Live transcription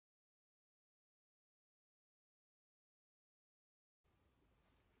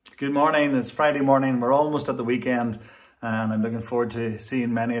Good morning. It's Friday morning. We're almost at the weekend and I'm looking forward to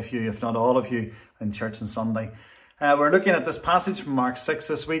seeing many of you, if not all of you, in church on Sunday. We're looking at this passage from Mark 6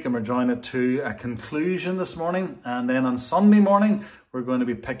 this week and we're drawing it to a conclusion this morning. And then on Sunday morning, we're going to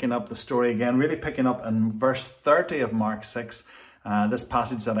be picking up the story again, really picking up in verse 30 of Mark 6. This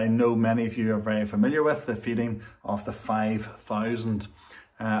passage that I know many of you are very familiar with, the feeding of the 5,000.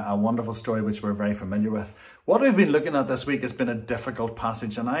 A wonderful story which we're very familiar with. What we've been looking at this week has been a difficult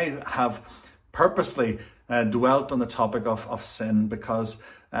passage, and I have purposely dwelt on the topic of sin because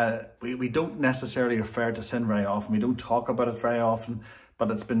we don't necessarily refer to sin very often. We don't talk about it very often, but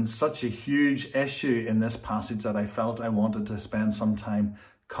it's been such a huge issue in this passage that I felt I wanted to spend some time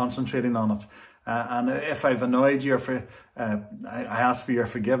concentrating on it. And if I've annoyed you, I ask for your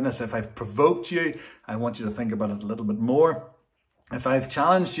forgiveness. If I've provoked you, I want you to think about it a little bit more. If I've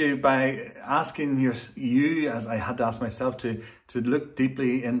challenged you by asking you, as I had to ask myself, to look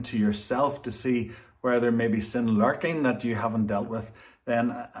deeply into yourself to see where there may be sin lurking that you haven't dealt with,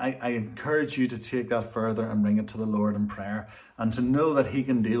 then I encourage you to take that further and bring it to the Lord in prayer and to know that He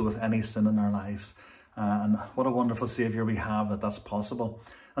can deal with any sin in our lives. And what a wonderful Saviour we have that that's possible.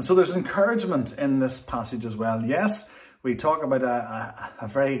 And so there's encouragement in this passage as well. Yes, we talk about a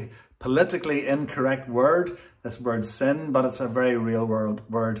very politically incorrect word, this word sin, but it's a very real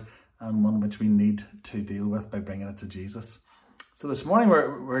word and one which we need to deal with by bringing it to Jesus. So this morning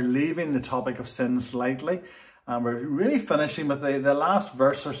we're leaving the topic of sin slightly and we're really finishing with the last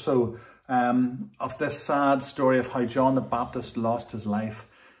verse or so of this sad story of how John the Baptist lost his life.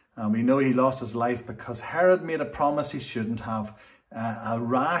 And we know he lost his life because Herod made a promise he shouldn't have, a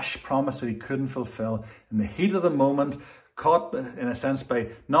rash promise that he couldn't fulfill in the heat of the moment, caught in a sense by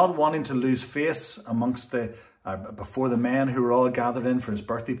not wanting to lose face amongst before the men who were all gathered in for his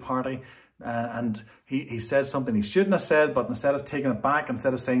birthday party. And he said something he shouldn't have said, but instead of taking it back,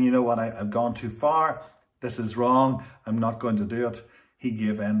 instead of saying, you know what, I've gone too far, this is wrong, I'm not going to do it, he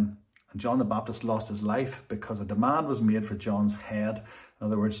gave in. And John the Baptist lost his life because a demand was made for John's head. In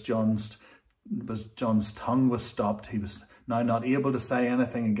other words, John's tongue was stopped. He was now not able to say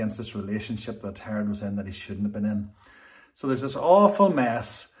anything against this relationship that Herod was in that he shouldn't have been in. So there's this awful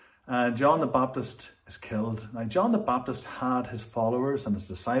mess. John the Baptist is killed. Now, John the Baptist had his followers and his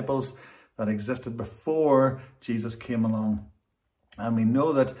disciples that existed before Jesus came along. And we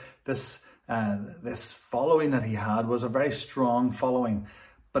know that this following that he had was a very strong following.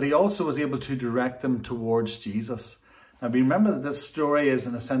 But he also was able to direct them towards Jesus. Now, we remember that this story is,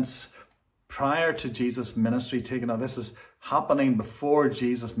 in a sense, prior to Jesus' ministry taking on. This is happening before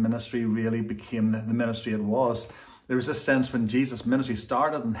Jesus' ministry really became the ministry it was. There was a sense when Jesus' ministry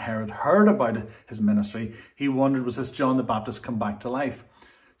started and Herod heard about his ministry, he wondered, was this John the Baptist come back to life?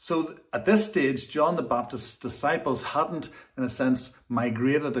 So at this stage, John the Baptist's disciples hadn't, in a sense,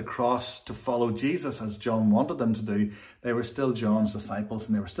 migrated across to follow Jesus as John wanted them to do. They were still John's disciples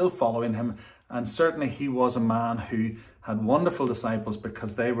and they were still following him. And certainly he was a man who had wonderful disciples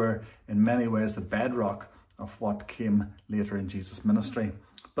because they were in many ways the bedrock of what came later in Jesus' ministry.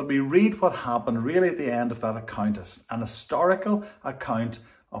 But we read what happened really at the end of that account, an historical account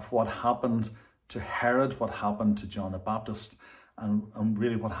of what happened to Herod, what happened to John the Baptist, and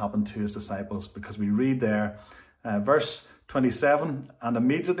really what happened to his disciples. Because we read there, verse 27, and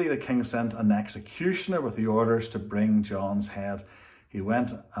immediately the king sent an executioner with the orders to bring John's head. He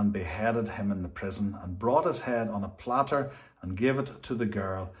went and beheaded him in the prison and brought his head on a platter and gave it to the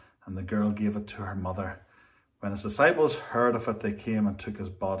girl, and the girl gave it to her mother. When his disciples heard of it, they came and took his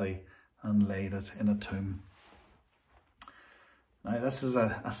body and laid it in a tomb. Now, this is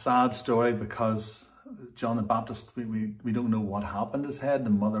a sad story because John the Baptist, we don't know what happened to his head.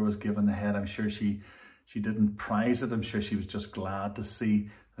 The mother was given the head. I'm sure she didn't prize it. I'm sure she was just glad to see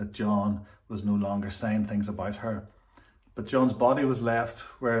that John was no longer saying things about her. But John's body was left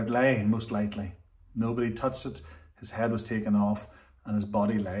where it lay, most likely. Nobody touched it. His head was taken off and his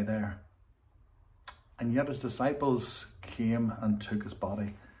body lay there. And yet his disciples came and took his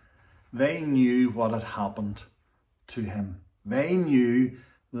body. They knew what had happened to him. They knew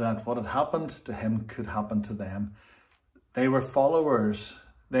that what had happened to him could happen to them. They were followers.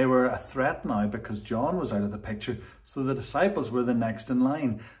 They were a threat now because John was out of the picture. So the disciples were the next in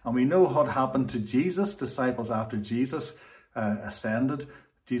line. And we know what happened to Jesus' disciples after Jesus ascended.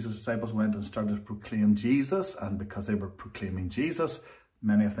 Jesus' disciples went and started to proclaim Jesus. And because they were proclaiming Jesus,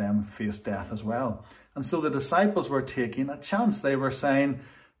 many of them faced death as well. And so the disciples were taking a chance. They were saying,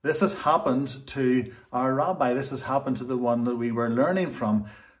 this has happened to our rabbi. This has happened to the one that we were learning from.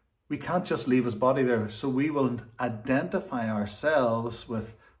 We can't just leave his body there. So we will identify ourselves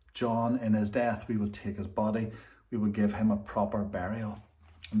with John in his death. We will take his body. We will give him a proper burial.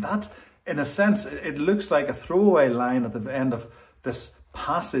 And that, in a sense, it looks like a throwaway line at the end of this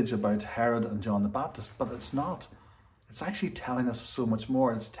passage about Herod and John the Baptist, but it's not. It's actually telling us so much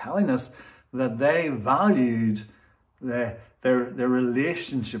more. It's telling us that they valued their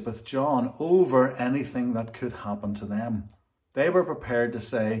relationship with John over anything that could happen to them. They were prepared to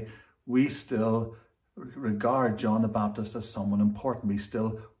say, we still regard John the Baptist as someone important. We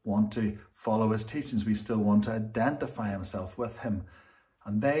still want to follow his teachings. We still want to identify ourselves with him.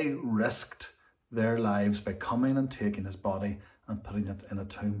 And they risked their lives by coming and taking his body and putting it in a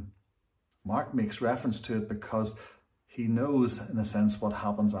tomb. Mark makes reference to it because he knows, in a sense, what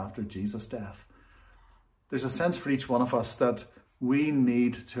happens after Jesus' death. There's a sense for each one of us that we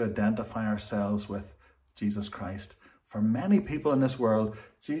need to identify ourselves with Jesus Christ. For many people in this world,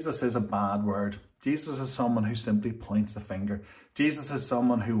 Jesus is a bad word. Jesus is someone who simply points the finger. Jesus is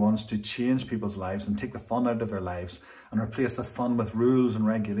someone who wants to change people's lives and take the fun out of their lives and replace the fun with rules and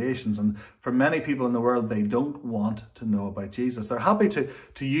regulations. And for many people in the world, they don't want to know about Jesus. They're happy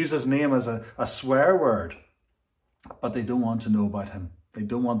to use his name as a swear word, but they don't want to know about him. They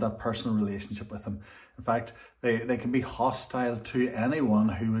don't want that personal relationship with him. In fact, they can be hostile to anyone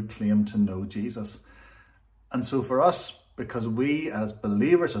who would claim to know Jesus. And so for us, because we as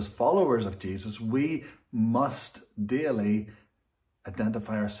believers, as followers of Jesus, we must daily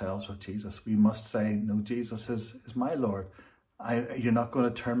identify ourselves with Jesus. We must say, no, Jesus is my Lord. You're not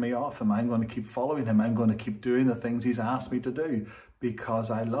going to turn me off him. I'm going to keep following him. I'm going to keep doing the things he's asked me to do because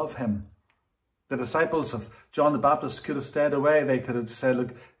I love him. The disciples of John the Baptist could have stayed away. They could have said,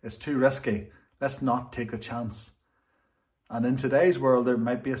 look, it's too risky. Let's not take the chance. And in today's world, there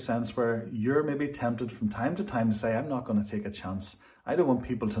might be a sense where you're maybe tempted from time to time to say, I'm not going to take a chance. I don't want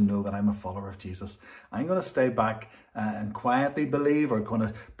people to know that I'm a follower of Jesus. I'm going to stay back and quietly believe, or going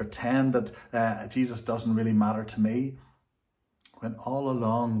to pretend that Jesus doesn't really matter to me. When all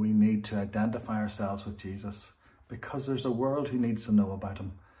along we need to identify ourselves with Jesus, because there's a world who needs to know about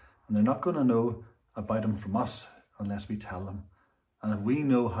him. And they're not going to know about him from us unless we tell them. And if we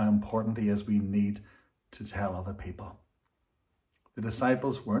know how important he is, we need to tell other people. The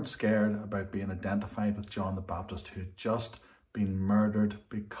disciples weren't scared about being identified with John the Baptist, who had just been murdered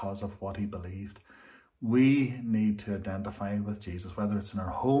because of what he believed. We need to identify with Jesus, whether it's in our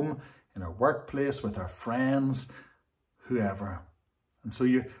home, in our workplace, with our friends, whoever. And so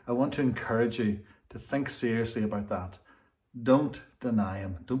I want to encourage you to think seriously about that. Don't deny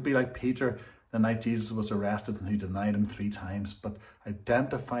him. Don't be like Peter the night Jesus was arrested and who denied him 3 times, but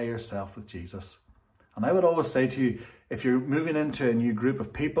identify yourself with Jesus. And I would always say to you, if you're moving into a new group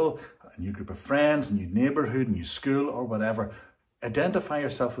of people, a new group of friends, a new neighborhood, a new school or whatever, identify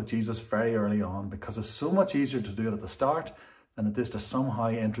yourself with Jesus very early on, because it's so much easier to do it at the start than it is to somehow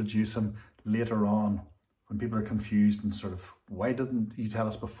introduce him later on when people are confused and sort of, why didn't you tell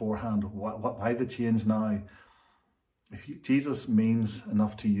us beforehand? Why the change now? If Jesus means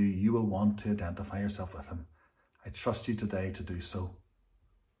enough to you, you will want to identify yourself with him. I trust you today to do so.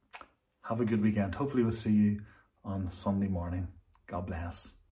 Have a good weekend. Hopefully we'll see you on Sunday morning. God bless.